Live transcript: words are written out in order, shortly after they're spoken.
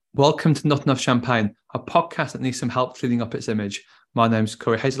Welcome to Not Enough Champagne, a podcast that needs some help cleaning up its image. My name's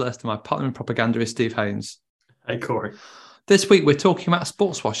Corey Hazelhurst and my partner in propaganda is Steve Haynes. Hey, Corey. This week we're talking about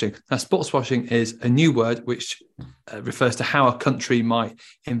sports washing. Now, sports washing is a new word which refers to how a country might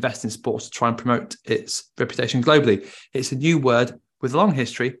invest in sports to try and promote its reputation globally. It's a new word with a long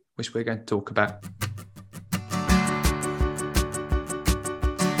history, which we're going to talk about.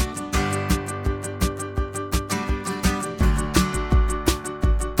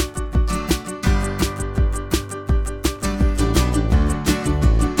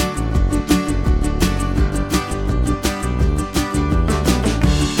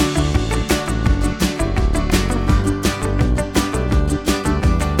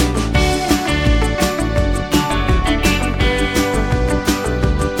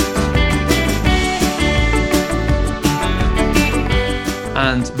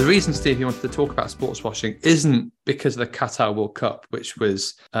 And the reason, Steve, you wanted to talk about sports washing isn't because of the Qatar World Cup, which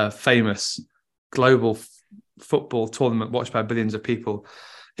was a famous global football tournament watched by billions of people.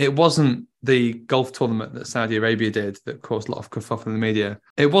 It wasn't the golf tournament that Saudi Arabia did that caused a lot of kerfuffle in the media.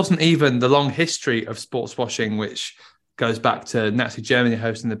 It wasn't even the long history of sports washing, which goes back to Nazi Germany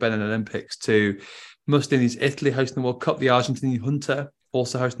hosting the Berlin Olympics, to Mussolini's Italy hosting the World Cup, the Argentinian junta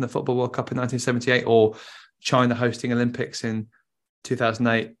also hosting the Football World Cup in 1978, or China hosting Olympics in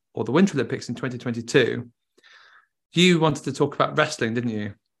 2008 or the Winter Olympics in 2022. You wanted to talk about wrestling, didn't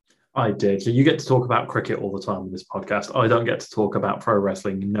you? I did. So you get to talk about cricket all the time on this podcast. I don't get to talk about pro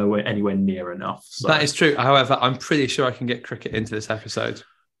wrestling anywhere near enough. So. That is true. However, I'm pretty sure I can get cricket into this episode.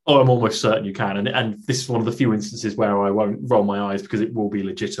 Oh, I'm almost certain you can. And this is one of the few instances where I won't roll my eyes because it will be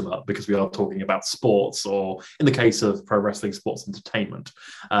legitimate because we are talking about sports, or in the case of pro wrestling, sports entertainment.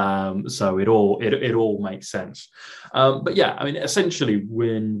 So it all makes sense. But yeah, I mean, essentially,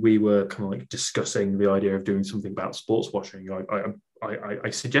 when we were kind of like discussing the idea of doing something about sports washing, I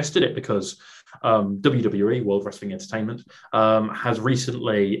suggested it because WWE, World Wrestling Entertainment, has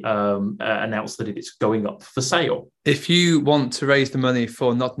recently announced that it is going up for sale. If you want to raise the money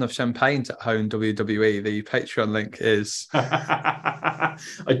for Not Enough Champagne to own WWE, the Patreon link is... I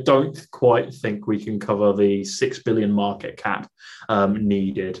don't quite think we can cover the $6 billion market cap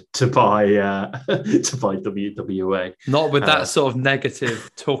needed to buy WWE. Not with that sort of negative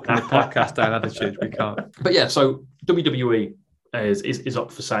talking the podcast down attitude, we can't. But yeah, so WWE is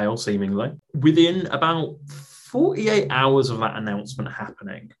up for sale, seemingly. Within about 48 hours of that announcement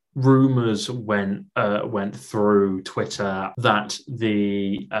happening, rumours went through Twitter that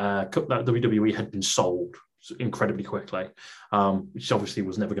that WWE had been sold incredibly quickly, which obviously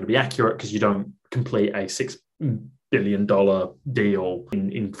was never going to be accurate because you don't complete a $6 billion deal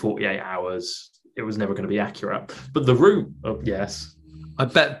in 48 hours. It was never going to be accurate. But the yes. I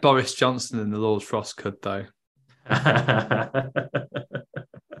bet Boris Johnson and the Lord Frost could, though.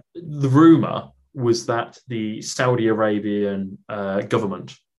 The rumour was that the Saudi Arabian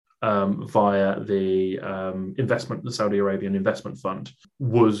government, via the Saudi Arabian Investment Fund,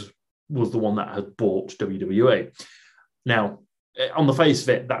 was the one that had bought WWE. Now, on the face of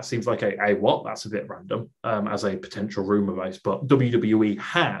it, that seems like a what? That's a bit random as a potential rumour base, but WWE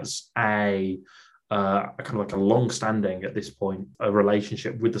has a kind of like a long-standing, at this point, a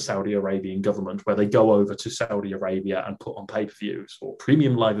relationship with the Saudi Arabian government where they go over to Saudi Arabia and put on pay-per-views, or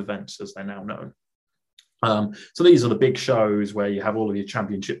premium live events as they're now known. So these are the big shows where you have all of your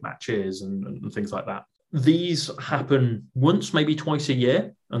championship matches and things like that. These happen once, maybe twice a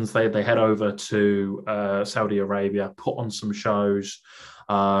year, and they head over to Saudi Arabia, put on some shows,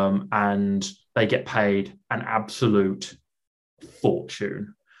 and they get paid an absolute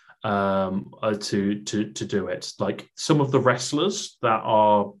fortune to do it. Like some of the wrestlers that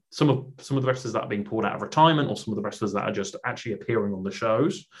are being pulled out of retirement, or some of the wrestlers that are just actually appearing on the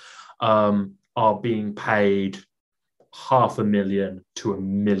shows, are being paid $500,000 to $1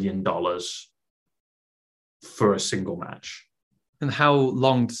 million for a single match. And how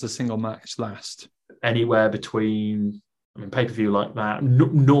long does a single match last? Anywhere between, pay-per-view like that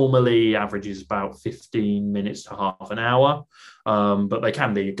normally averages about 15 minutes to half an hour, but they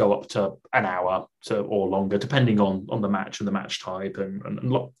can go up to an hour or longer, depending on the match and the match type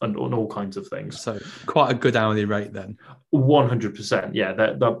and all kinds of things. So quite a good hourly rate then. 100%, yeah.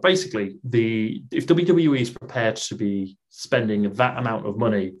 They're basically, if WWE is prepared to be spending that amount of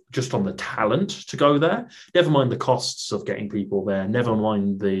money just on the talent to go there, never mind the costs of getting people there, never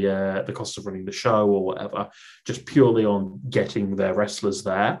mind the cost of running the show or whatever, just purely on getting their wrestlers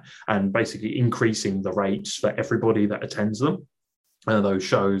there and basically increasing the rates for everybody that attends them, those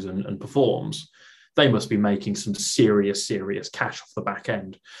shows and performs, they must be making some serious cash off the back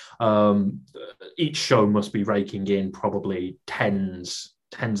end. Each show must be raking in probably tens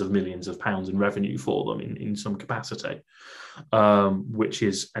tens of millions of pounds in revenue for them in some capacity, which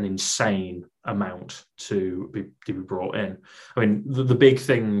is an insane amount to be brought in. I mean, the big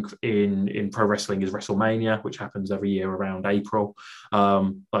thing in pro wrestling is WrestleMania, which happens every year around April.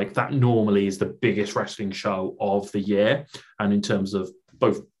 Like that normally is the biggest wrestling show of the year. And in terms of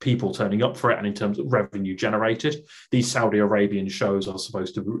both people turning up for it and in terms of revenue generated, these Saudi Arabian shows are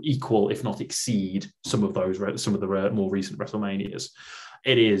supposed to equal, if not exceed, some of the more recent WrestleManias.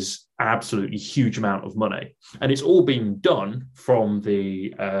 It is an absolutely huge amount of money, and it's all being done from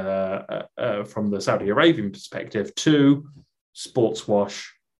the Saudi Arabian perspective to sports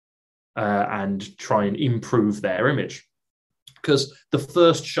wash and try and improve their image. Because the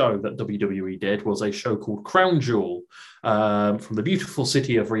first show that WWE did was a show called Crown Jewel from the beautiful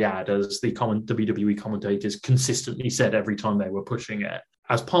city of Riyadh, as the WWE commentators consistently said every time they were pushing it.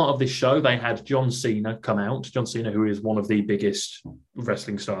 As part of this show, they had John Cena come out. John Cena, who is one of the biggest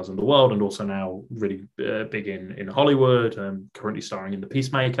wrestling stars in the world and also now really big in Hollywood, currently starring in the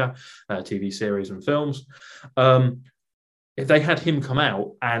Peacemaker TV series and films. They had him come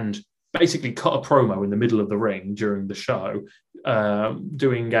out and basically cut a promo in the middle of the ring during the show,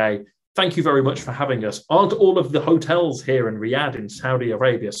 doing a "Thank you very much for having us. Aren't all of the hotels here in Riyadh in Saudi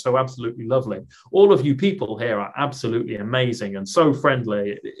Arabia so absolutely lovely? All of you people here are absolutely amazing and so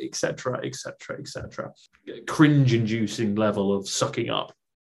friendly," etc., etc., etc. Cringe-inducing level of sucking up,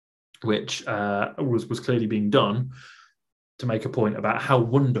 which was clearly being done to make a point about how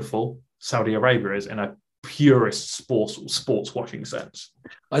wonderful Saudi Arabia is in a purist sports watching sense.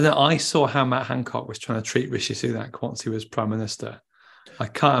 I saw how Matt Hancock was trying to treat Rishi Sunak once he was Prime Minister. I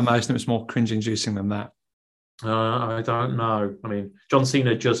can't imagine it was more cringe-inducing than that. I don't know. I mean, John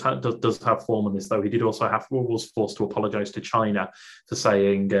Cena does have form on this, though. He did also was forced to apologise to China for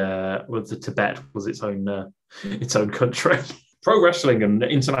saying the Tibet was its own country. Pro wrestling and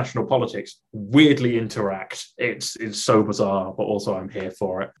international politics weirdly interact. It's so bizarre, but also I'm here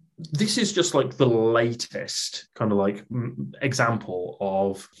for it. This is just like the latest kind of like example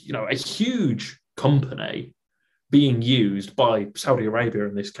of, a huge company being used by Saudi Arabia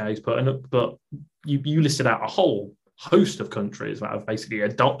in this case, but you listed out a whole host of countries that have basically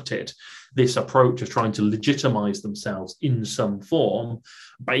adopted this approach of trying to legitimize themselves in some form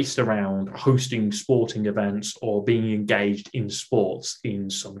based around hosting sporting events or being engaged in sports in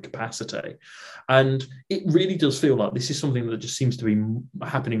some capacity. And it really does feel like this is something that just seems to be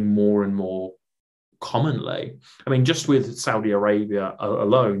happening more and more commonly. I mean, just with Saudi Arabia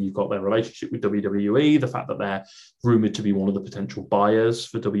alone, you've got their relationship with WWE, the fact that they're rumored to be one of the potential buyers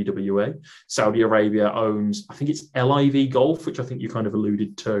for WWE. Saudi Arabia owns, I think it's LIV Golf, which I think you kind of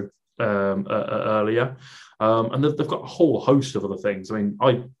alluded to earlier. And they've got a whole host of other things. I mean,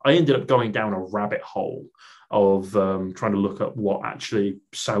 I ended up going down a rabbit hole of trying to look at what actually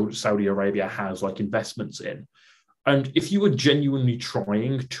Saudi Arabia has like investments in. And if you were genuinely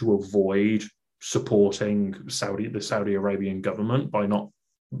trying to avoid supporting the Saudi Arabian government by not,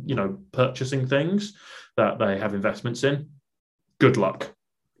 purchasing things that they have investments in, good luck.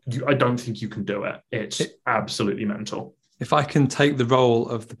 I don't think you can do it. It's absolutely mental. If I can take the role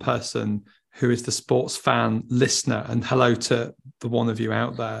of the person who is the sports fan listener, and hello to the one of you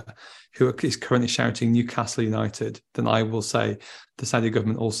out there who is currently shouting Newcastle United, then I will say the Saudi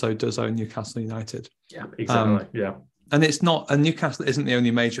government also does own Newcastle United. Yeah, exactly. And Newcastle isn't the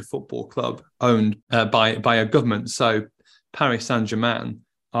only major football club owned by a government. So Paris Saint-Germain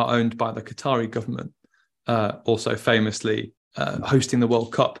are owned by the Qatari government, also famously hosting the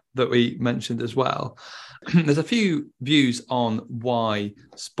World Cup that we mentioned as well. There's a few views on why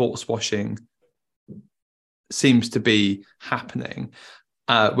sports washing seems to be happening,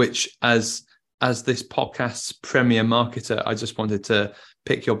 which as this podcast's premier marketer, I just wanted to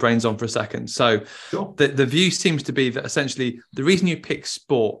pick your brains on for a second. So sure. The view seems to be that essentially the reason you pick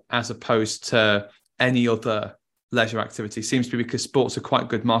sport as opposed to any other leisure activity seems to be because sports are quite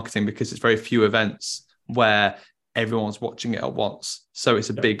good marketing, because it's very few events where everyone's watching it at once. So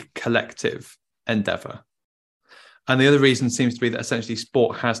it's a big collective endeavor. And the other reason seems to be that essentially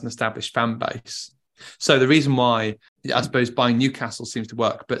sport has an established fan base. So the reason why, I suppose, buying Newcastle seems to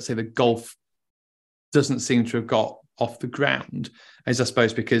work, but say the golf doesn't seem to have got off the ground, is I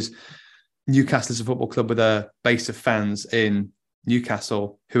suppose because Newcastle is a football club with a base of fans in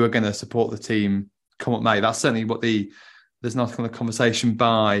Newcastle who are going to support the team come what may. That's certainly what there's an article in the Conversation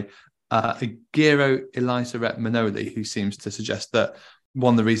by Giro Elizabeth Manoli, who seems to suggest that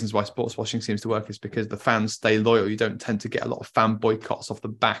one of the reasons why sports washing seems to work is because the fans stay loyal. You don't tend to get a lot of fan boycotts off the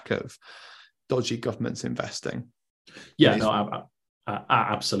back of dodgy governments investing. Yeah, no,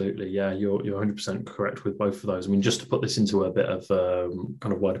 Absolutely, yeah, you're 100% correct with both of those. I mean, just to put this into a bit of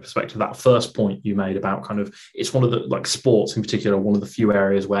kind of wider perspective, that first point you made about kind of it's one of the like sports in particular, one of the few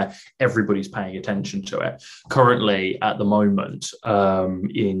areas where everybody's paying attention to it. Currently, at the moment,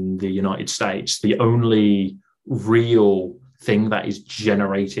 in the United States, the only real thing that is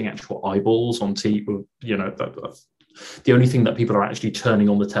generating actual eyeballs on TV, the only thing that people are actually turning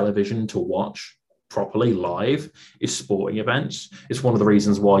on the television to watch properly live is sporting events. It's one of the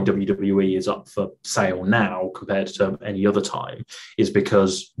reasons why WWE is up for sale now compared to any other time, is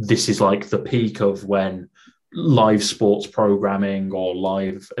because this is like the peak of when live sports programming or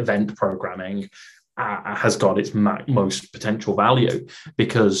live event programming has got its most potential value,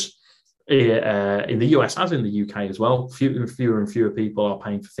 because in the US as in the UK as well, fewer and fewer people are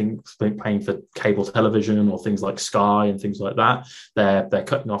paying for cable television or things like Sky and things like that. They're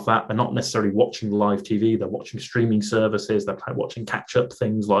cutting off that. They're not necessarily watching live TV. They're watching streaming services. They're watching catch up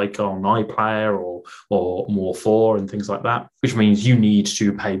things like on iPlayer or More4 and things like that. Which means you need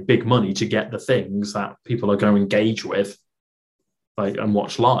to pay big money to get the things that people are going to engage with, like, and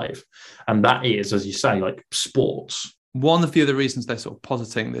watch live. And that is, as you say, like sports. One of the other reasons they're sort of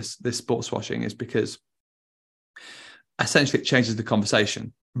positing this sports washing is because essentially it changes the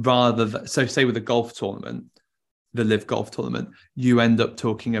conversation. So say with a golf tournament, the Live Golf tournament, you end up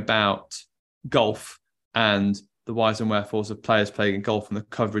talking about golf and the whys and wherefores of players playing golf and the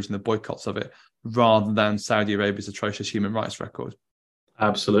coverage and the boycotts of it, rather than Saudi Arabia's atrocious human rights record.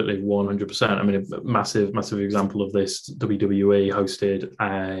 Absolutely, 100%. I mean, a massive example of this, WWE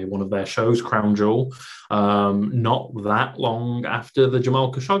hosted one of their shows, Crown Jewel, not that long after the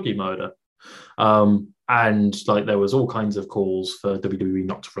Jamal Khashoggi murder. And like there was all kinds of calls for WWE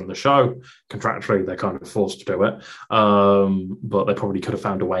not to run the show. Contractually, they're kind of forced to do it, but they probably could have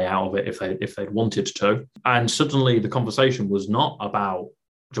found a way out of it if they'd wanted to. And suddenly, the conversation was not about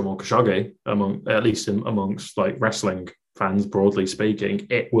Jamal Khashoggi, amongst like wrestling fans, broadly speaking.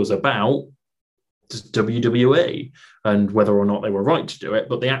 It was about WWE and whether or not they were right to do it.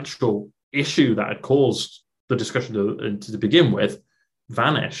 But the actual issue that had caused the discussion to begin with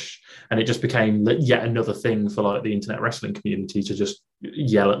vanished, and it just became yet another thing for like the internet wrestling community to just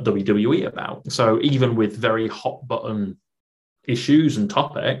yell at WWE about. So even with very hot button issues and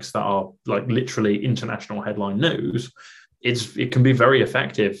topics that are like literally international headline news, it can be very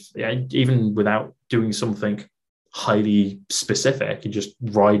effective, even without doing something highly specific. You're just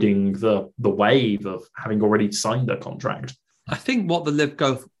riding the wave of having already signed a contract. I think what the Live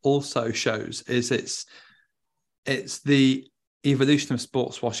Golf also shows is it's the evolution of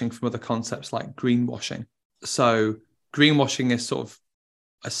sports washing from other concepts like greenwashing. So greenwashing is sort of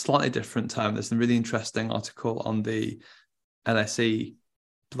a slightly different term. There's a really interesting article on the LSE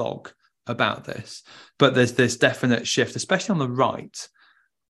blog about this, but there's this definite shift, especially on the right,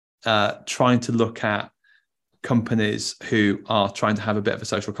 trying to look at companies who are trying to have a bit of a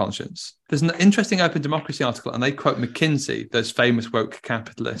social conscience. There's an interesting Open Democracy article, and they quote McKinsey, those famous woke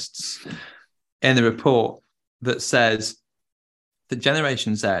capitalists, in a report that says that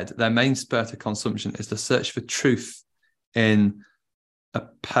Generation Z, their main spur to consumption is the search for truth in a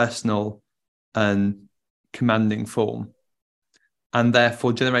personal and commanding form. And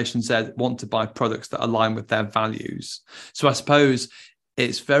therefore, Generation Z want to buy products that align with their values. So I suppose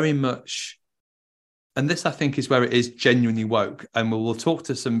it's very much, and this I think is where it is genuinely woke. And we'll talk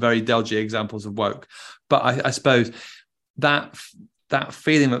to some very dodgy examples of woke. But I suppose that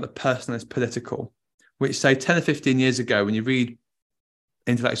feeling that the person is political, which say 10 or 15 years ago, when you read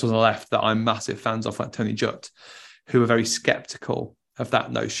intellectuals on the left that I'm massive fans of, like Tony Judt, who are very skeptical of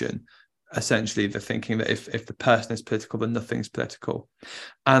that notion. Essentially, they're thinking that if the person is political, then nothing's political.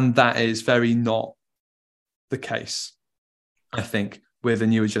 And that is very not the case, I think, with the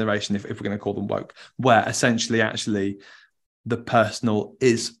newer generation, if we're going to call them woke, where essentially actually the personal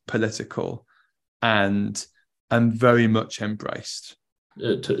is political and very much embraced.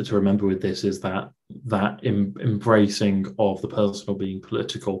 To remember with this is that embracing of the personal being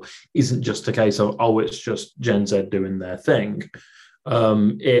political isn't just a case of, it's just Gen Z doing their thing.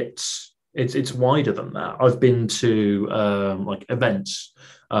 It's wider than that. I've been to like events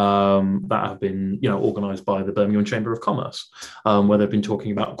that have been organised by the Birmingham Chamber of Commerce, where they've been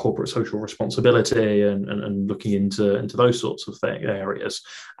talking about corporate social responsibility and looking into those sorts of areas.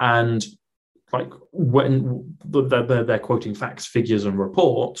 And like when they're quoting facts, figures, and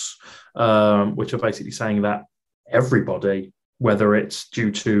reports, which are basically saying that everybody whether it's due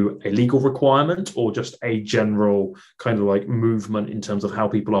to a legal requirement or just a general kind of like movement in terms of how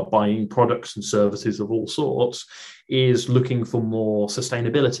people are buying products and services of all sorts, is looking for more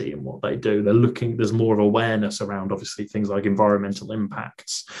sustainability in what they do. There's more of awareness around obviously things like environmental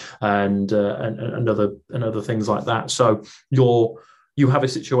impacts and other things like that. So you have a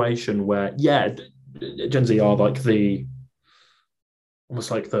situation where, Gen Z are like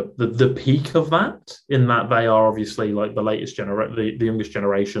almost like the peak of that, in that they are obviously like the latest generation, the youngest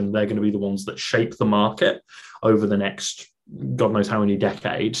generation. They're going to be the ones that shape the market over the next God knows how many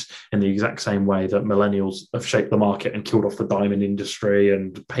decades, in the exact same way that millennials have shaped the market and killed off the diamond industry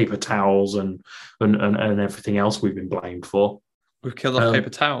and paper towels and everything else we've been blamed for. We've killed off paper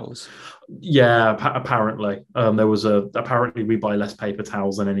towels. Yeah, apparently. Apparently we buy less paper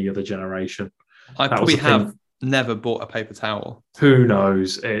towels than any other generation. I probably have never bought a paper towel. Who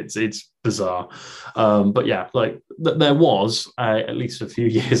knows? It's bizarre. But yeah, like there was at least a few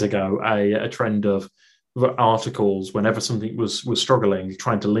years ago a trend of articles whenever something was struggling,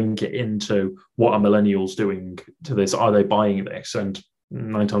 trying to link it into what are millennials doing to this? Are they buying this? And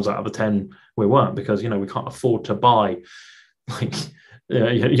 9 times out of the 10 we weren't, because we can't afford to buy like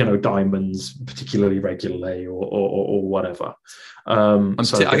diamonds particularly regularly or whatever. I'm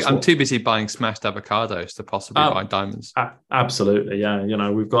too busy buying smashed avocados to possibly buy diamonds. Absolutely, yeah.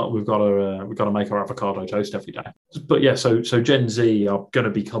 We've got to make our avocado toast every day. But yeah, so Gen Z are going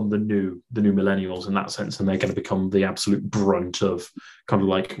to become the new millennials in that sense, and they're going to become the absolute brunt of kind of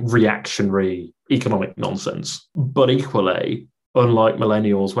like reactionary economic nonsense. But equally, unlike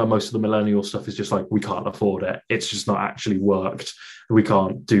millennials, where most of the millennial stuff is just like, we can't afford it, it's just not actually worked, we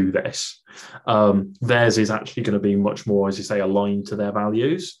can't do this. Theirs is actually going to be much more, as you say, aligned to their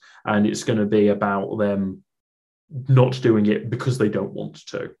values, and it's going to be about them not doing it because they don't want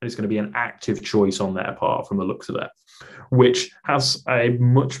to. And it's going to be an active choice on their part from the looks of it, which has a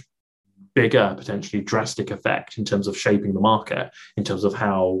much bigger, potentially drastic effect in terms of shaping the market, in terms of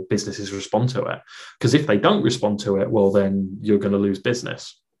how businesses respond to it. Because if they don't respond to it, well, then you're going to lose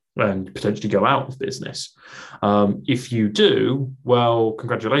business and potentially go out of business. If you do, well,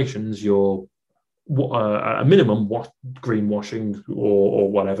 congratulations, you're a minimum greenwashing or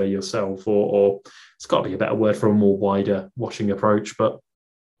whatever yourself, or it's got to be a better word for a more wider washing approach, but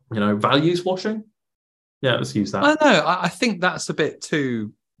values washing. Yeah, let's use that. I don't know. I think that's a bit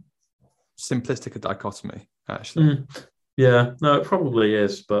too simplistic a dichotomy, actually. Yeah, no, it probably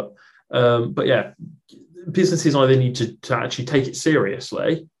is, but yeah, businesses either need to actually take it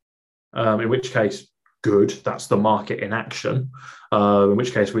seriously, in which case, good, that's the market in action. In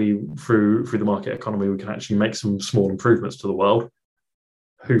which case, we through the market economy, we can actually make some small improvements to the world.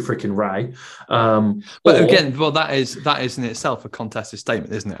 Who freaking Ray? But again, that is in itself a contested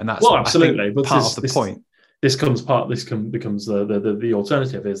statement, isn't it? And that's absolutely, but part of the point. This becomes the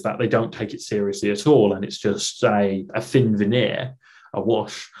alternative, is that they don't take it seriously at all, and it's just a thin veneer, a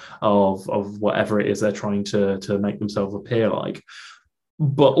wash of whatever it is they're trying to make themselves appear like.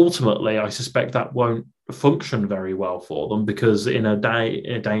 But ultimately, I suspect that won't function very well for them, because in a day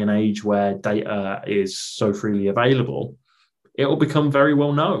and age where data is so freely available, it will become very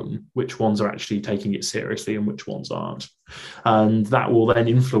well known which ones are actually taking it seriously and which ones aren't, and that will then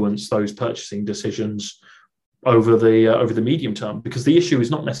influence those purchasing decisions over the medium term. Because the issue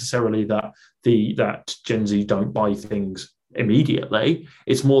is not necessarily that Gen Z don't buy things immediately.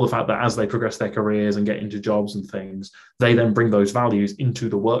 It's more the fact that as they progress their careers and get into jobs and things, they then bring those values into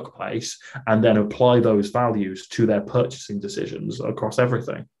the workplace and then apply those values to their purchasing decisions across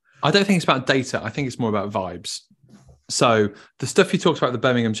everything. I don't think it's about data. I think it's more about vibes. So the stuff you talked about at the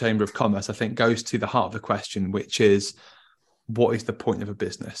Birmingham Chamber of Commerce, I think, goes to the heart of the question, which is, what is the point of a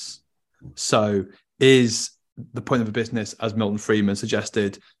business? So is the point of a business, as Milton Friedman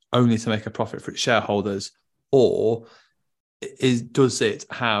suggested, only to make a profit for its shareholders, or does it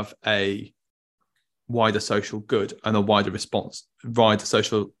have a wider social good and a wider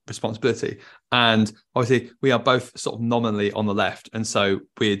social responsibility? And obviously, we are both sort of nominally on the left, and so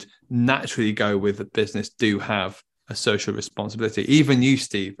we'd naturally go with the business do have a social responsibility. Even you,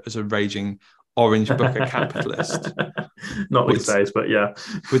 Steve, as a raging orange booker capitalist, not these days, but yeah,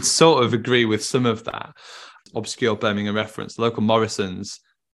 would sort of agree with some of that. Obscure Birmingham reference, the local Morrison's,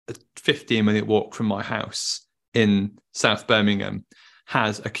 a 15-minute walk from my house in South Birmingham,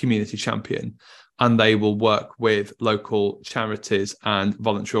 has a community champion, and they will work with local charities and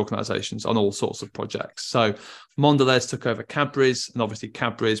voluntary organisations on all sorts of projects. So Mondelez took over Cadbury's, and obviously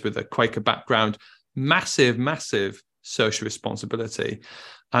Cadbury's, with a Quaker background, massive social responsibility.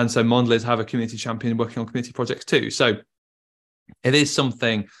 And so Mondelez have a community champion working on community projects too. So it is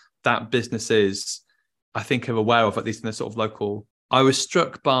something that businesses I think are aware of, at least in the sort of local. I was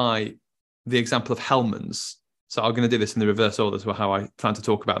struck by the example of Hellmann's. So I'm going to do this in the reverse order to how I plan to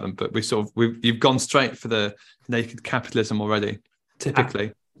talk about them. But you've gone straight for the naked capitalism already,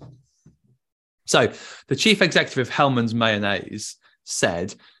 typically. So the chief executive of Hellmann's Mayonnaise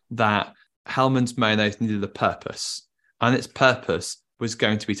said that Hellmann's Mayonnaise needed a purpose, and its purpose was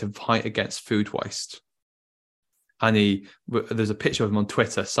going to be to fight against food waste. And there's a picture of him on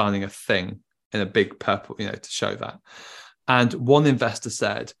Twitter signing a thing in a big purple, to show that. And one investor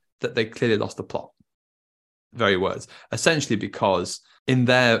said that they clearly lost the plot. Very words. Essentially because in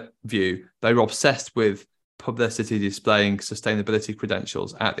their view, they were obsessed with publicity displaying sustainability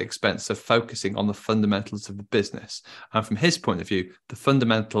credentials at the expense of focusing on the fundamentals of the business. And from his point of view, the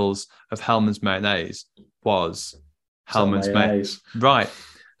fundamentals of Hellmann's Mayonnaise was Hellmann's Mayonnaise. Right.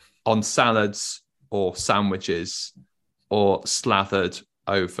 On salads or sandwiches or slathered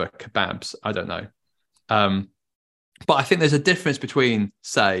over kebabs. I don't know. But I think there's a difference between,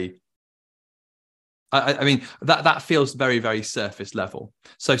 say, I mean, that feels very, very surface level.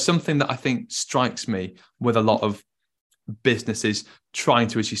 So something that I think strikes me with a lot of businesses trying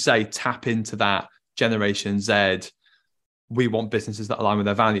to, as you say, tap into that Generation Z, we want businesses that align with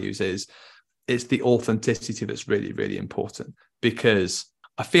their values, it's the authenticity that's really, really important. Because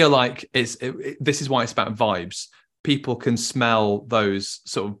I feel like this is why it's about vibes. People can smell those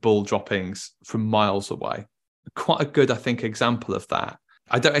sort of bull droppings from miles away. Quite a good, I think, example of that.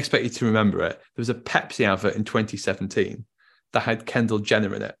 I don't expect you to remember it. There was a Pepsi advert in 2017 that had Kendall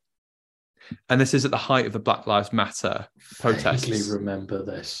Jenner in it. And this is at the height of the Black Lives Matter protests. I vaguely remember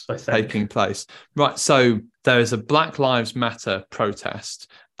this, I think. Taking place. Right, so there is a Black Lives Matter protest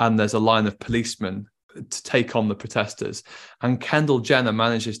and there's a line of policemen to take on the protesters. And Kendall Jenner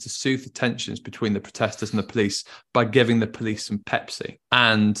manages to soothe the tensions between the protesters and the police by giving the police some Pepsi.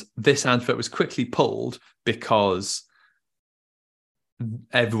 And this advert was quickly pulled because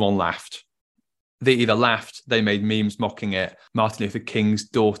everyone laughed. They either laughed, they made memes mocking it. Martin Luther King's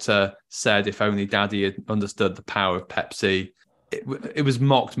daughter said, if only daddy had understood the power of Pepsi. It was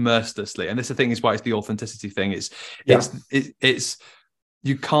mocked mercilessly. And this, the thing, is why it's the authenticity thing. It's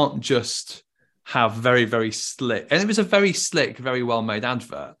you can't just have very, very slick. And it was a very slick, very well-made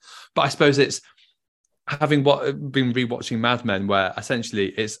advert. But I suppose it's having been rewatching Mad Men, where essentially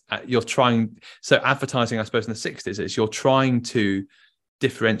it's you're trying. So advertising, I suppose, in the 60s, is you're trying to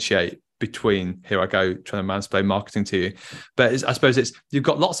differentiate between, here I go trying to mansplain marketing to you, but I suppose it's you've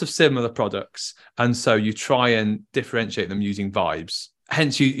got lots of similar products, and so you try and differentiate them using vibes.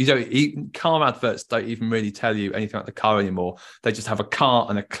 Hence, you don't, car adverts don't even really tell you anything about the car anymore. They just have a car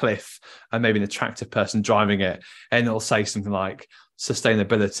and a cliff and maybe an attractive person driving it, and it'll say something like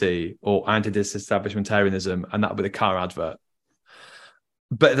sustainability or anti-disestablishmentarianism, and that'll be the car advert.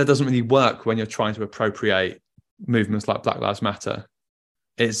 But that doesn't really work when you're trying to appropriate movements like Black Lives Matter.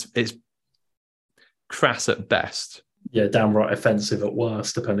 It's crass at best. Yeah, downright offensive at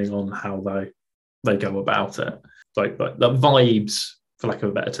worst, depending on how they go about it. Like the vibes, for lack of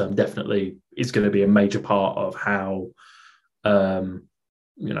a better term, definitely is going to be a major part of how the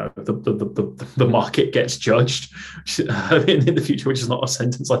market gets judged in the future, which is not a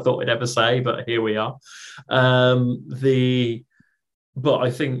sentence I thought I'd ever say, but here we are. But I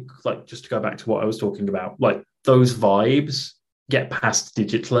think, like, just to go back to what I was talking about, like, those vibes get passed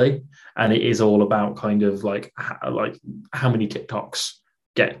digitally, and it is all about kind of like how many TikToks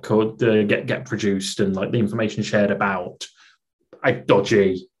get produced, and like the information shared about a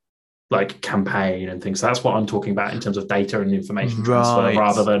dodgy like campaign and things. So that's what I'm talking about in terms of data and information transfer,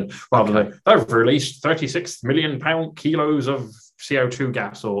 rather than they've released 36 million kilos of CO2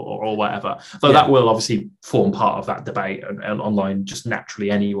 gas or whatever. So that will obviously form part of that debate and online just naturally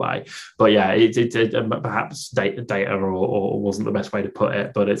anyway. But yeah, it perhaps data or wasn't the best way to put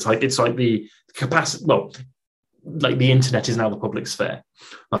it, but it's like the capacity. Well, like the internet is now the public sphere.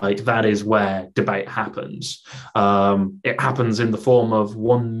 Like that is where debate happens. It happens in the form of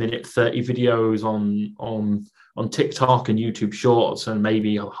 1 minute 30 videos on TikTok and YouTube Shorts, and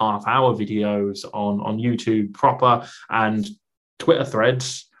maybe half-hour videos on YouTube proper and Twitter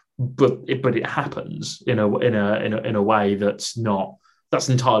threads. But it happens in a way that's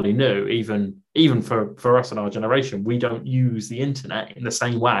entirely new. Even for us in our generation, we don't use the internet in the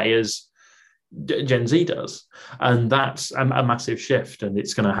same way as Gen Z does, and that's a massive shift, and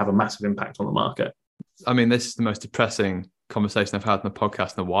it's going to have a massive impact on the market. I mean, this is the most depressing conversation I've had in the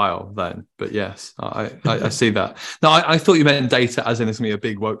podcast in a while then, but yes, I see that. No, I thought you meant data as in there's going to be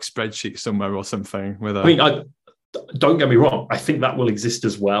a big woke spreadsheet somewhere or something with Don't get me wrong, I think that will exist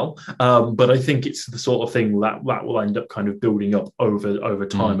as well. But I think it's the sort of thing that will end up kind of building up over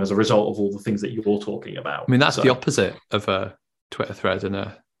time as a result of all the things that you're talking about. I mean, that's the opposite of a Twitter thread and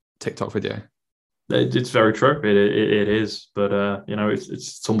a TikTok video. It's very true. It is, but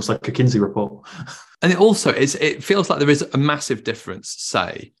it's almost like a Kinsey report. And it feels like there is a massive difference,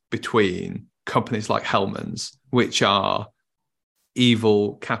 say, between companies like Hellmann's, which are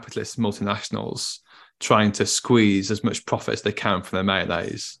evil capitalist multinationals trying to squeeze as much profit as they can from their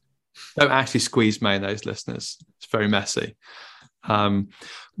mayonnaise. Don't actually squeeze mayonnaise, listeners. It's very messy.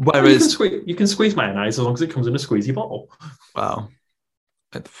 Whereas you can squeeze mayonnaise as long as it comes in a squeezy bottle. Well,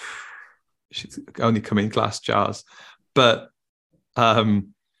 it should only come in glass jars. But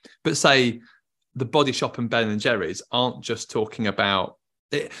say the Body Shop and Ben and Jerry's aren't just talking about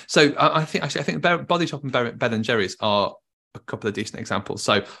it. So I think Body Shop and Ben and Jerry's are a couple of decent examples.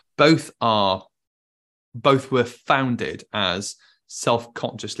 So both were founded as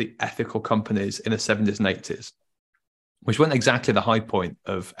self-consciously ethical companies in the 70s and 80s, which weren't exactly the high point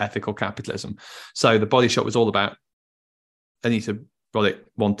of ethical capitalism. So the Body Shop was all about Anita Roddick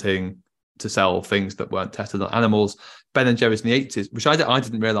wanting to sell things that weren't tested on animals. Ben and Jerry's in the 80s, which I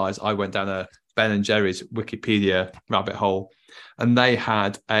didn't realize. I went down a Ben and Jerry's Wikipedia rabbit hole, and they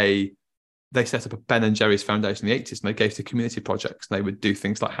set up a Ben and Jerry's Foundation in the 80s, and they gave to community projects. And they would do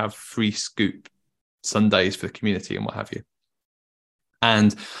things like have free scoop Sundays for the community and what have you.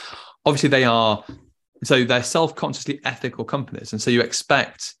 And obviously they're self-consciously ethical companies. And so you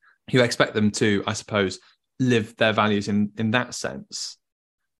expect them to, I suppose, live their values in that sense.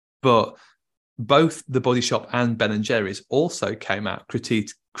 But both the Body Shop and Ben and Jerry's also came out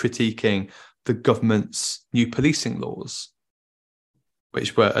critiquing the government's new policing laws,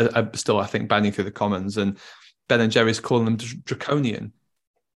 which were still, I think, banning through the Commons, and Ben and Jerry's calling them draconian.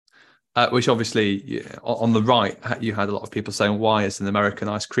 Which obviously, on the right, you had a lot of people saying, why is an American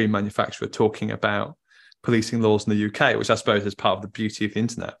ice cream manufacturer talking about policing laws in the UK, which I suppose is part of the beauty of the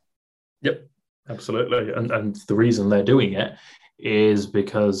internet. Yep, absolutely. And the reason they're doing it is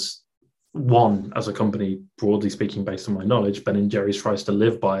because, one, as a company, broadly speaking, based on my knowledge, Ben & Jerry's tries to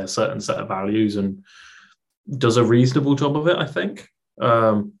live by a certain set of values and does a reasonable job of it, I think.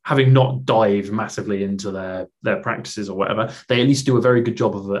 Having not dived massively into their practices or whatever, they at least do a very good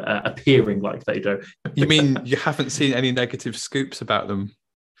job of appearing like they do. You mean you haven't seen any negative scoops about them?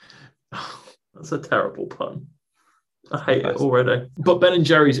 That's a terrible pun. I hate it already. But Ben &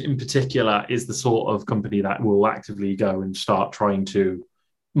 Jerry's in particular is the sort of company that will actively go and start trying to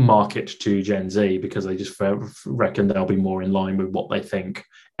market to Gen Z because they just reckon they'll be more in line with what they think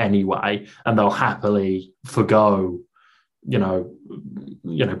anyway, and they'll happily forgo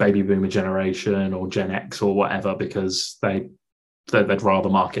baby boomer generation or Gen X or whatever because they'd rather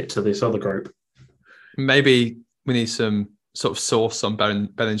market to this other group. Maybe we need some sort of source on Ben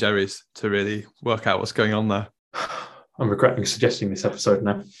and Jerry's to really work out what's going on there. I'm regretting suggesting this episode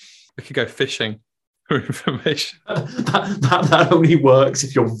now. We could go fishing for information. That only works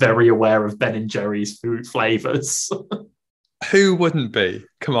if you're very aware of Ben and Jerry's food flavors. Who wouldn't be?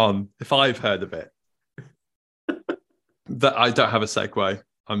 Come on, if I've heard of it. That I don't have a segue.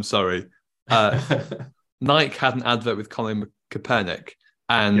 I'm sorry. Nike had an advert with Colin Kaepernick,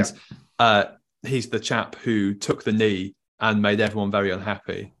 and he's the chap who took the knee and made everyone very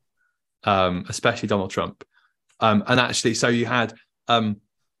unhappy, especially Donald Trump. And actually, so you had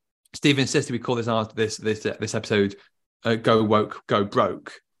Steve insisted we call this episode "Go Woke, Go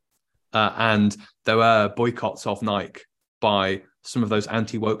Broke," and there were boycotts of Nike by some of those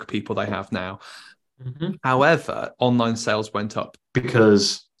anti-woke people they have now. Mm-hmm. However, online sales went up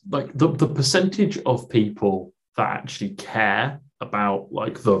because like the percentage of people that actually care about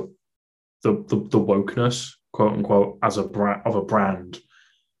like the wokeness, quote unquote, as a brand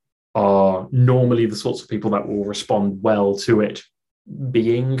are normally the sorts of people that will respond well to it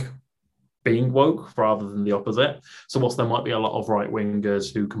being woke rather than the opposite. So whilst there might be a lot of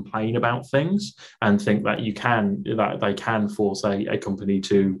right-wingers who complain about things and think that they can force a company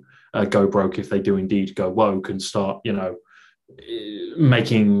to go broke if they do indeed go woke and start,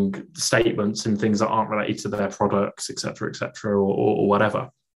 making statements and things that aren't related to their products, etc., or whatever.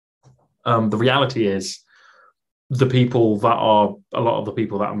 The reality is a lot of the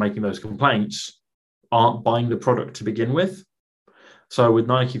people that are making those complaints aren't buying the product to begin with. So with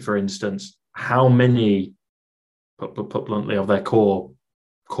Nike, for instance, how many, put bluntly, of their core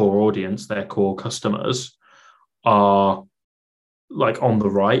audience, their core customers are like on the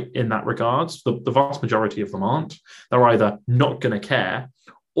right in that regards? The vast majority of them aren't. They're either not going to care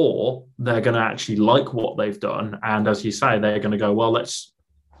or they're going to actually like what they've done. And as you say, they're going to go, well, let's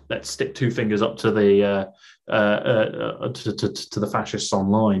let's stick two fingers up to the fascists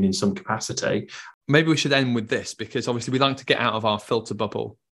online in some capacity. Maybe we should end with this, because obviously we like to get out of our filter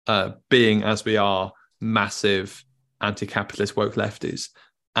bubble, being as we are massive anti-capitalist woke lefties,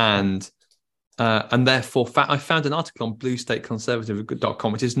 and therefore I found an article on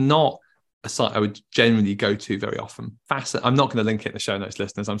bluestateconservative.com, which is not a site I would generally go to very often. I'm not going to link it in the show notes,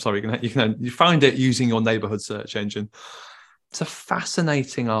 listeners. I'm sorry. You find it using your neighborhood search engine. It's a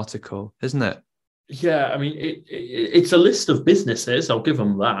fascinating article, isn't it? Yeah, I mean, it's a list of businesses. I'll give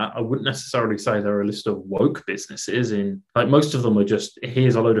them that. I wouldn't necessarily say they're a list of woke businesses. Like most of them are just,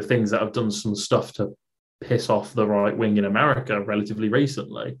 here's a load of things that have done some stuff to piss off the right wing in America relatively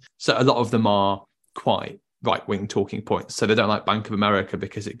recently. So a lot of them are quite right-wing talking points. So they don't like Bank of America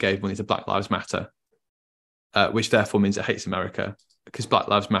because it gave money to Black Lives Matter, which therefore means it hates America, because Black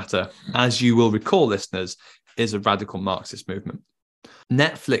Lives Matter, as you will recall, listeners, is a radical Marxist movement.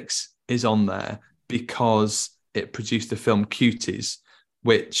 Netflix is on there because it produced the film Cuties,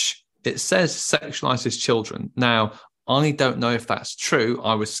 which it says sexualizes children. Now, I don't know if that's true.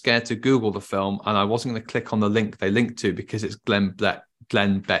 I was scared to Google the film, and I wasn't going to click on the link they linked to because it's Glenn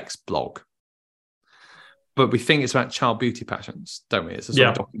Beck's blog. But we think it's about child beauty pageants, don't we? It's a sort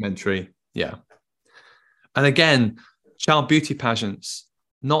of documentary. Yeah. And again, child beauty pageants,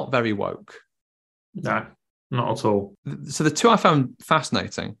 not very woke. No, not at all. So the two I found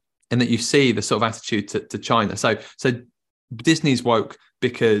fascinating, in that you see the sort of attitude to China. So Disney's woke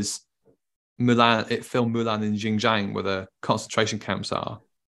because it filmed Mulan in Xinjiang, where the concentration camps are.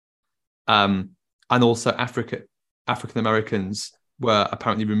 And also African Americans were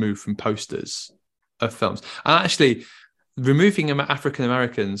apparently removed from posters of films. And actually, removing African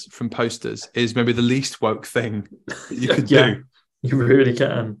Americans from posters is maybe the least woke thing you could do. You really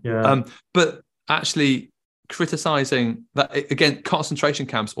can, yeah. But actually, criticizing that, again, concentration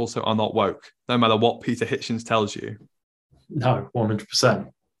camps also are not woke, no matter what Peter Hitchens tells you. No, 100%.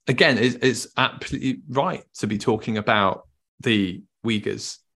 Again, it's absolutely right to be talking about the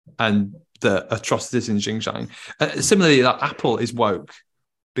Uyghurs and the atrocities in Xinjiang. Similarly, that Apple is woke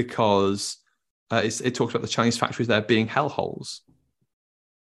because it talks about the Chinese factories there being hellholes.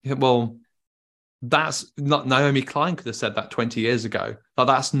 Yeah, well, that's not, Naomi Klein could have said that 20 years ago. But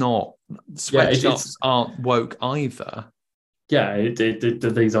that's not, sweatshops aren't woke either. Yeah,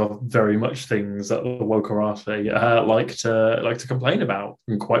 these are very much things that the wokerati like to complain about,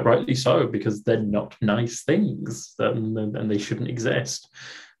 and quite rightly so, because they're not nice things, and they shouldn't exist.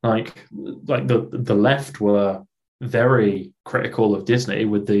 Like the left were very critical of Disney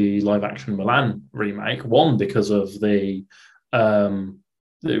with the live action Mulan remake. One, because of where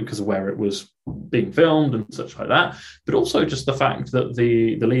it was being filmed and such like that, but also just the fact that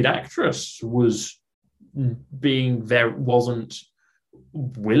the lead actress wasn't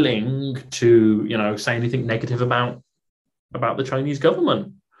willing to say anything negative about the Chinese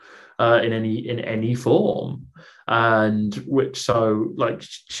government in any form, and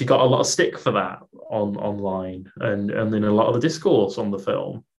she got a lot of stick for that online and in a lot of the discourse on the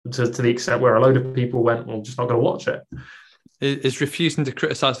film, to the extent where a load of people went, well, just not going to watch it. Is refusing to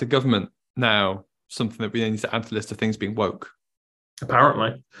criticize the government now something that we need to add to the list of things being woke?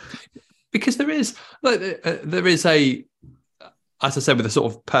 Apparently, because there is a, as I said, with a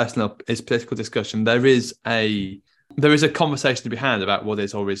sort of political discussion, there is a conversation to be had about what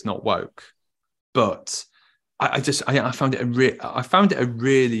is or is not woke. But I found it a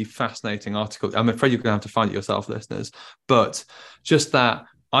really fascinating article. I'm afraid you're going to have to find it yourself, listeners. But just that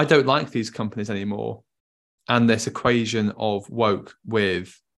I don't like these companies anymore, and this equation of woke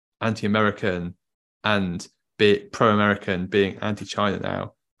with anti-American and pro-American being anti-China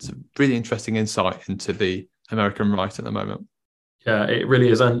now. It's a really interesting insight into the American right at the moment. Yeah, it really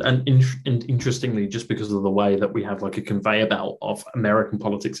is. And interestingly, just because of the way that we have like a conveyor belt of American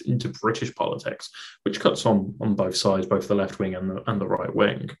politics into British politics, which cuts on both sides, both the left wing and the right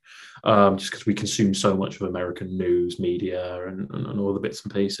wing, just because we consume so much of American news, media, and all the bits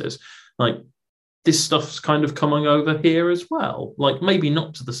and pieces. Like, this stuff's kind of coming over here as well. Like, maybe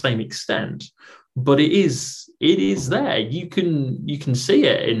not to the same extent, but it is there. You can see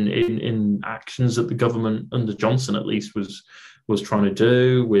it in actions that the government under Johnson at least was trying to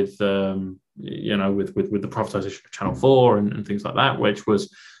do with the privatization of Channel 4 and things like that, which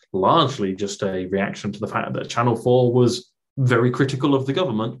was largely just a reaction to the fact that Channel 4 was very critical of the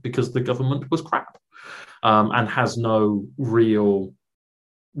government because the government was crap, and has no real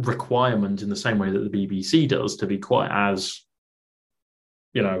requirement in the same way that the BBC does to be quite as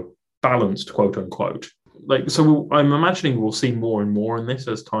balanced, quote unquote. Like, so I'm imagining we'll see more and more in this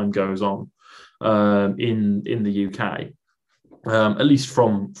as time goes on in the UK. at least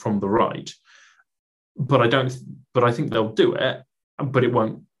from the right. But I think they'll do it, but it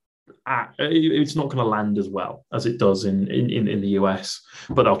won't. It's not going to land as well as it does in the US.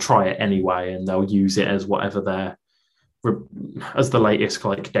 But they'll try it anyway, and they'll use it as whatever as the latest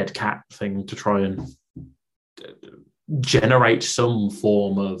like dead cat thing to try and generate some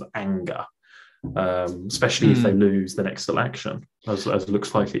form of anger, especially if they lose the next election, as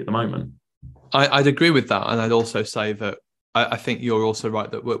looks likely at the moment. I'd agree with that, and I'd also say that I think you're also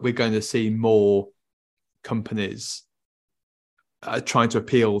right that we're going to see more companies trying to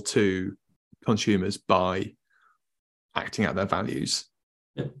appeal to consumers by acting out their values.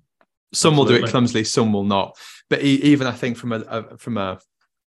 Yeah, some absolutely. will do it clumsily, some will not. But even I think from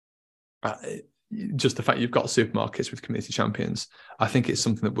just the fact you've got supermarkets with community champions, I think it's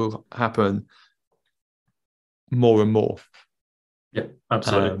something that will happen more and more. Yeah,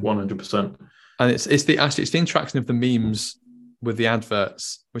 absolutely, 100%. And it's the interaction of the memes with the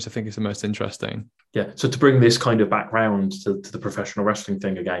adverts, which I think is the most interesting. Yeah, so to bring this kind of background to the professional wrestling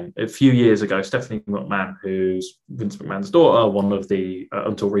thing again, a few years ago, Stephanie McMahon, who's Vince McMahon's daughter, one of the,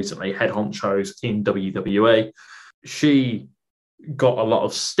 until recently, head honchos in WWE, she got a lot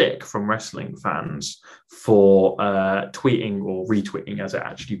of stick from wrestling fans for tweeting or retweeting, as it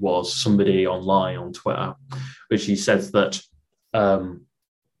actually was, somebody online on Twitter, which she says that, I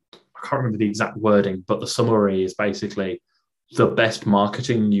can't remember the exact wording, but the summary is basically the best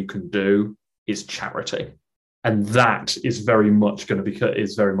marketing you can do is charity. And that is very much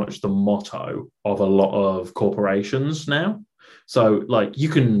the motto of a lot of corporations now. So like you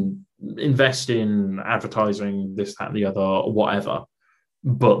can invest in advertising, this, that, and the other, whatever.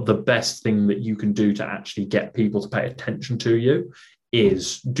 But the best thing that you can do to actually get people to pay attention to you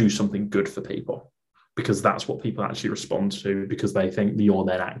is do something good for people, because that's what people actually respond to, because they think that you're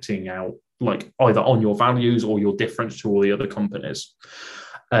then acting out like either on your values or you're different to all the other companies.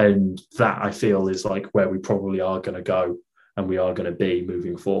 And that, I feel, is like where we probably are going to go, and we are going to be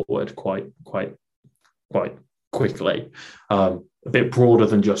moving forward quite quickly. A bit broader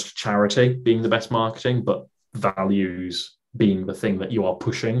than just charity being the best marketing, but values being the thing that you are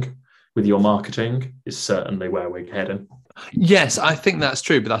pushing with your marketing is certainly where we're heading. Yes, I think that's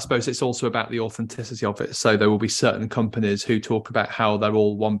true, but I suppose it's also about the authenticity of it. So there will be certain companies who talk about how they're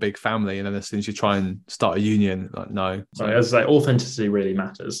all one big family, and then as soon as you try and start a union, like no. So as I say, authenticity really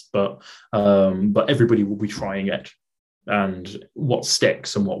matters, but everybody will be trying it, and what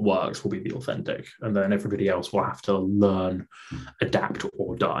sticks and what works will be the authentic, and then everybody else will have to learn, adapt,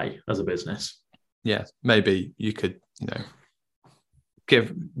 or die as a business. Yeah, maybe you could,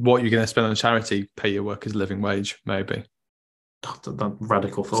 give what you're going to spend on charity, pay your workers a living wage, maybe.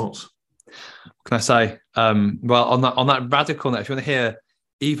 Radical thoughts. What can I say? Well, on that radical note, if you want to hear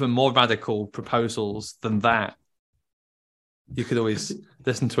even more radical proposals than that, you could always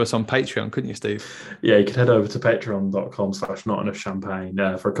listen to us on Patreon, couldn't you, Steve? Yeah, you can head over to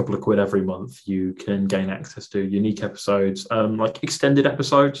patreon.com/notenoughchampagne. For a couple of quid every month, you can gain access to unique episodes, like extended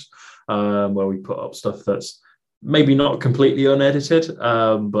episodes, where we put up stuff that's maybe not completely unedited,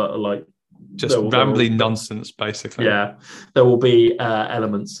 but like just rambling nonsense, basically. Yeah, there will be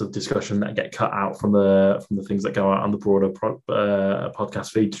elements of discussion that get cut out from the things that go out on the broader podcast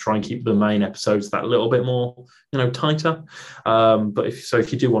feed to try and keep the main episodes that little bit more, tighter. But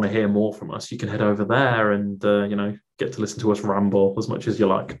if you do want to hear more from us, you can head over there and get to listen to us ramble as much as you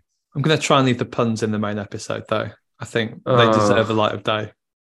like. I'm going to try and leave the puns in the main episode, though. I think they deserve a light of day.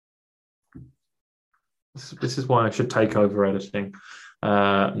 This is why I should take over editing.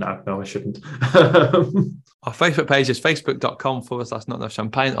 No, I shouldn't. Our Facebook page is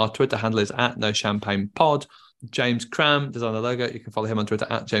facebook.com/notenoughchampagne. Our Twitter handle is @nochampagnepod. James Cram designed the logo. You can follow him on Twitter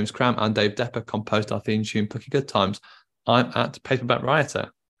 @James Cram, and Dave Depper composed our theme tune, Plucky Good Times. I'm @Paperback Rioter.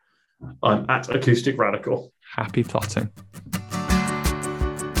 I'm @Acoustic Radical. Happy plotting.